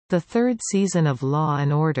The third season of Law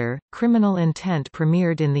and Order: Criminal Intent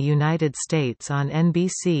premiered in the United States on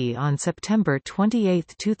NBC on September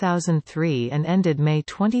 28, 2003 and ended May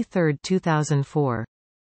 23, 2004.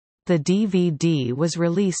 The DVD was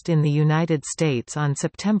released in the United States on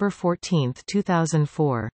September 14,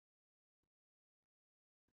 2004.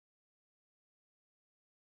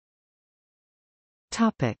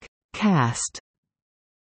 Topic: Cast.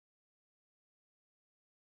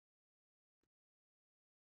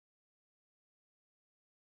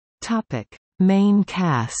 Topic: Main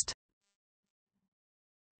cast.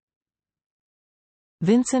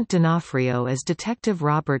 Vincent D'Onofrio as Detective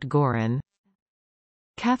Robert Gorin,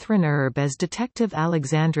 Catherine Erb as Detective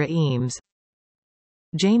Alexandra Eames,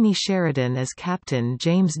 Jamie Sheridan as Captain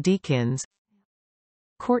James Deakins,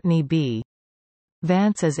 Courtney B.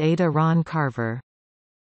 Vance as Ada Ron Carver.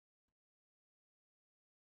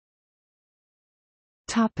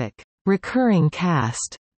 Topic: Recurring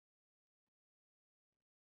cast.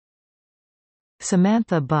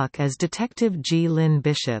 Samantha Buck as Detective G. Lynn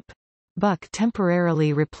Bishop. Buck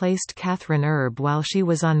temporarily replaced Catherine Erb while she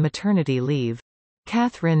was on maternity leave.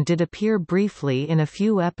 Catherine did appear briefly in a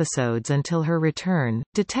few episodes until her return.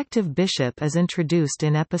 Detective Bishop is introduced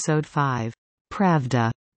in episode 5, Pravda,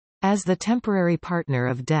 as the temporary partner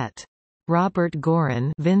of Det. Robert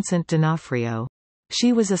Gorin, Vincent D'Onofrio.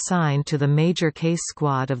 She was assigned to the Major Case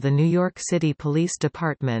Squad of the New York City Police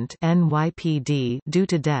Department (NYPD) due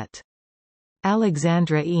to Det.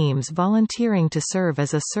 Alexandra Eames volunteering to serve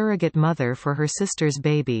as a surrogate mother for her sister's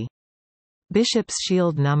baby. Bishop's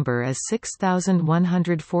shield number is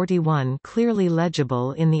 6141, clearly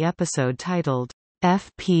legible in the episode titled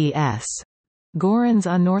FPS. Gorin's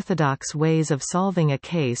unorthodox ways of solving a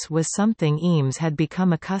case was something Eames had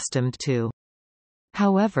become accustomed to.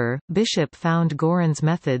 However, Bishop found Gorin's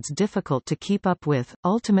methods difficult to keep up with,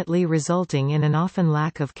 ultimately resulting in an often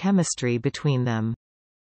lack of chemistry between them.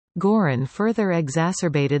 Gorin further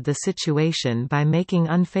exacerbated the situation by making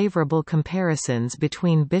unfavorable comparisons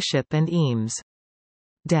between Bishop and Eames.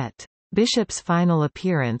 Det. Bishop's final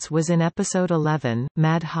appearance was in episode 11,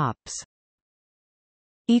 Mad Hops.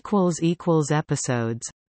 Episodes